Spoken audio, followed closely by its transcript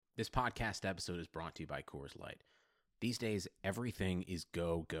This podcast episode is brought to you by Coors Light. These days, everything is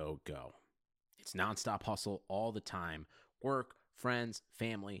go, go, go. It's nonstop hustle all the time. Work, friends,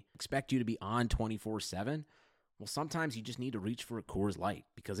 family expect you to be on 24/7. Well, sometimes you just need to reach for a Coors Light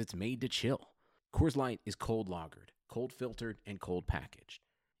because it's made to chill. Coors Light is cold lagered, cold filtered, and cold packaged.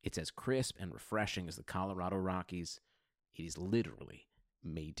 It's as crisp and refreshing as the Colorado Rockies. It is literally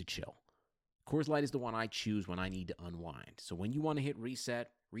made to chill. Coors Light is the one I choose when I need to unwind. So when you want to hit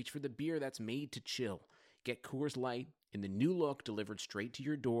reset, reach for the beer that's made to chill. Get Coors Light in the new look delivered straight to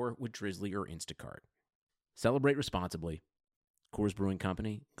your door with Drizzly or Instacart. Celebrate responsibly. Coors Brewing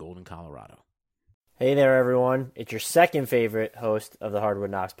Company, Golden, Colorado. Hey there, everyone. It's your second favorite host of the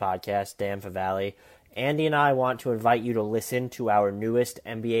Hardwood Knocks podcast, Dan Favale. Andy and I want to invite you to listen to our newest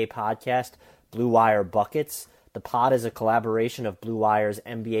NBA podcast, Blue Wire Buckets. The pod is a collaboration of Blue Wire's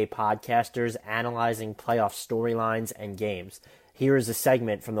NBA podcasters analyzing playoff storylines and games. Here is a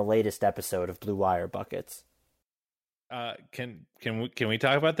segment from the latest episode of Blue Wire Buckets. Can we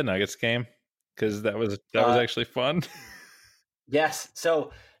talk about the Nuggets game? Because that was actually fun. Yes.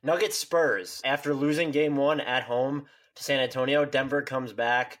 So Nuggets Spurs, after losing game one at home to San Antonio, Denver comes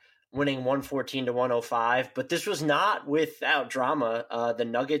back winning 114-105. But this was not without drama. The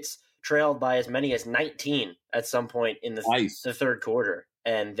Nuggets trailed by as many as 19 at some point in the third quarter.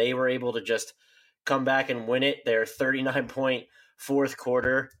 And they were able to just come back and win it. Their 39-point fourth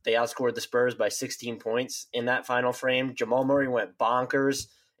quarter, they outscored the Spurs by 16 points in that final frame. Jamal Murray went bonkers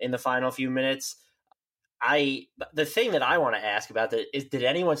in the final few minutes. The thing that I want to ask about that is, did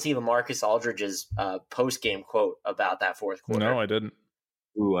anyone see LaMarcus Aldridge's post-game quote about that fourth quarter? No, I didn't.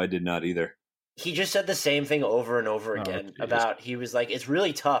 Ooh, I did not either. He just said the same thing over and over again about, he was like, it's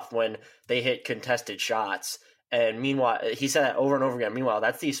really tough when they hit contested shots. And meanwhile, he said that over and over again. Meanwhile,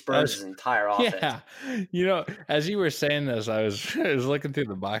 that's the Spurs' entire offense. Yeah. You know, as you were saying this, I was looking through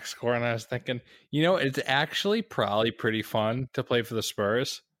the box score and I was thinking, it's actually probably pretty fun to play for the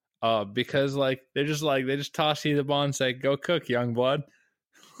Spurs. Because they just toss you the ball and say, "Go cook, young blood."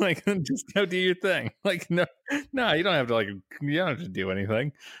 Just go do your thing. No, you don't have to do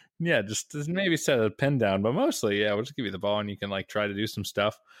anything. Yeah, just maybe set a pin down, but mostly, we'll just give you the ball and you can try to do some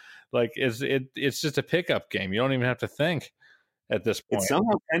stuff. It's just a pickup game. You don't even have to think at this point. It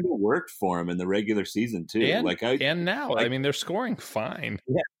somehow kind of worked for him in the regular season too. And now, they're scoring fine.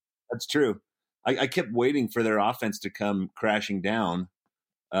 Yeah, that's true. I kept waiting for their offense to come crashing down.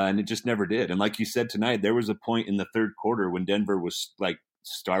 And it just never did. And like you said tonight, there was a point in the third quarter when Denver was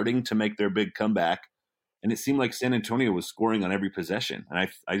starting to make their big comeback, and it seemed like San Antonio was scoring on every possession. And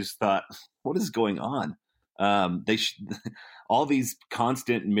I just thought, what is going on? All these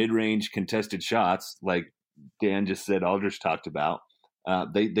constant mid-range contested shots, like Dan just said, Aldridge talked about,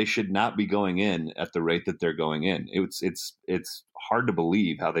 they should not be going in at the rate that they're going in. It's hard to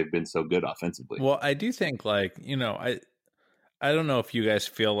believe how they've been so good offensively. Well, I do think I don't know if you guys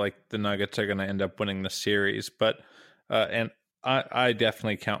feel like the Nuggets are going to end up winning the series, but and I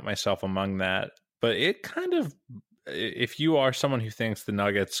definitely count myself among that. But it kind of, if you are someone who thinks the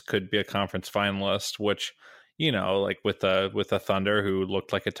Nuggets could be a conference finalist, which with the Thunder, who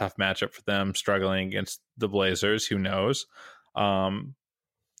looked like a tough matchup for them, struggling against the Blazers, who knows?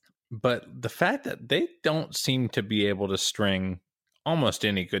 But the fact that they don't seem to be able to string almost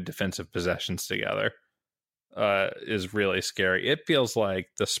any good defensive possessions together is really scary. It feels like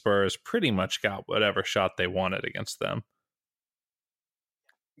the Spurs pretty much got whatever shot they wanted against them.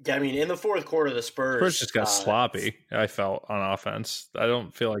 Yeah, I mean, in the fourth quarter, the Spurs just got sloppy, I felt, on offense. I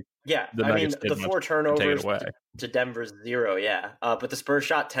don't feel like the 4 turnovers to Denver's 0, but the Spurs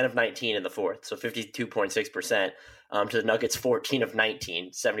shot 10 of 19 in the fourth, so 52.6%, to the Nuggets 14 of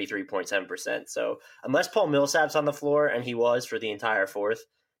 19, 73.7%. So unless Paul Millsap's on the floor, and he was for the entire fourth,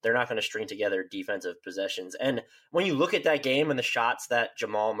 they're not going to string together defensive possessions. And when you look at that game and the shots that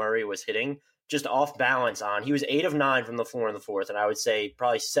Jamal Murray was hitting, just off balance he was 8 of 9 from the floor in the fourth, and I would say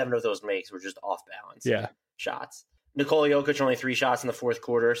probably 7 of those makes were just off balance shots. Nikola Jokic only 3 shots in the fourth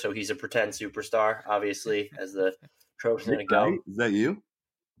quarter, so he's a pretend superstar, obviously, as the trope's going to go. Is that you?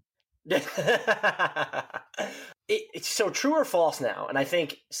 It's so true or false now, and I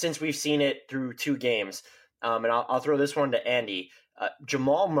think since we've seen it through 2 games, and I'll throw this one to Andy,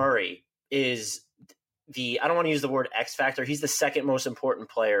 Jamal Murray is I don't want to use the word X factor. He's the second most important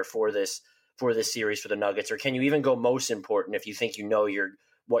player for this series for the Nuggets. Or can you even go most important if you think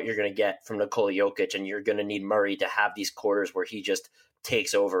what you're going to get from Nikola Jokic, and you're going to need Murray to have these quarters where he just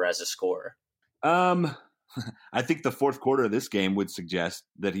takes over as a scorer? I think the fourth quarter of this game would suggest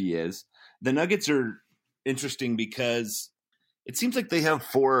that he is. The Nuggets are interesting because it seems like they have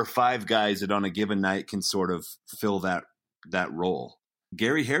 4 or 5 guys that on a given night can sort of fill that role.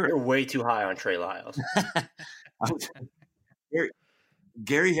 Gary Harris. You're way too high on Trey Lyles.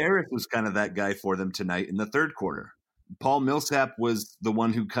 Gary Harris was kind of that guy for them tonight in the third quarter. Paul Millsap was the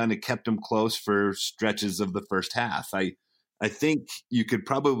one who kind of kept them close for stretches of the first half. I think you could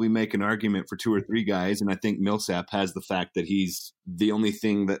probably make an argument for 2 or 3 guys, and I think Millsap has the fact that he's the only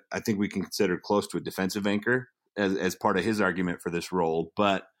thing that I think we can consider close to a defensive anchor as part of his argument for this role.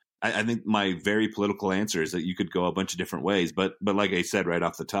 But I think my very political answer is that you could go a bunch of different ways. But like I said right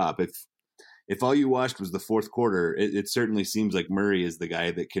off the top, if all you watched was the fourth quarter, it certainly seems like Murray is the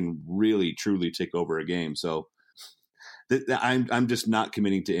guy that can really, truly take over a game. So I'm just not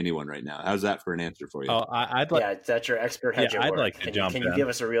committing to anyone right now. How's that for an answer for you? Oh, I'd like. Yeah, that's your expert hedge. Yeah, I'd like to jump in. Can you give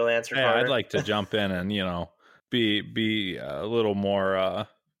us a real answer? Yeah, Carter? I'd like to jump in and be a little more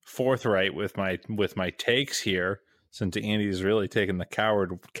forthright with my takes here, since Andy's really taking the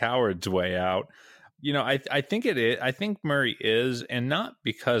coward's way out. I think it is. I think Murray is, and not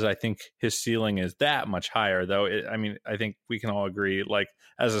because I think his ceiling is that much higher, though. I think we can all agree, like,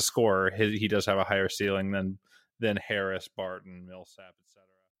 as a scorer, he does have a higher ceiling than Harris, Barton, Millsap, etc.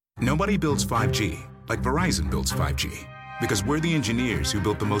 Nobody builds 5G like Verizon builds 5G, because we're the engineers who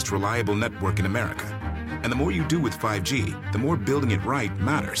built the most reliable network in America. And the more you do with 5G, the more building it right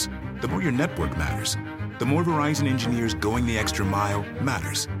matters. The more your network matters. The more Verizon engineers going the extra mile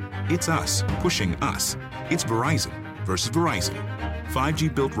matters. It's us pushing us. It's Verizon versus Verizon.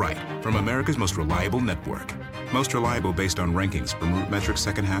 5G built right from America's most reliable network. Most reliable based on rankings from RootMetrics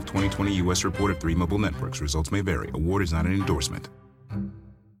second half 2020 U.S. report of 3 mobile networks. Results may vary. Award is not an endorsement.